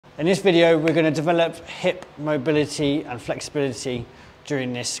In this video, we're going to develop hip mobility and flexibility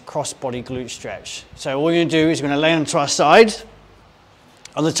during this cross-body glute stretch. So all we're going to do is we're going to lay onto our side.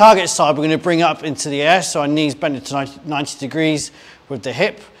 On the target side, we're going to bring up into the air, so our knees bended to 90 degrees with the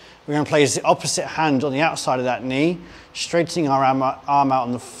hip. We're going to place the opposite hand on the outside of that knee, straightening our arm out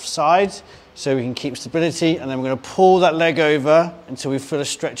on the side so we can keep stability, and then we're going to pull that leg over until we feel a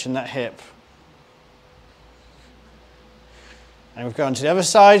stretch in that hip. And we've gone to the other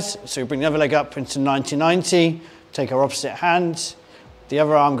side, so we bring the other leg up into 90-90, take our opposite hand, the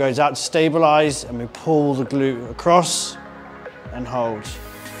other arm goes out to stabilize, and we pull the glute across and hold.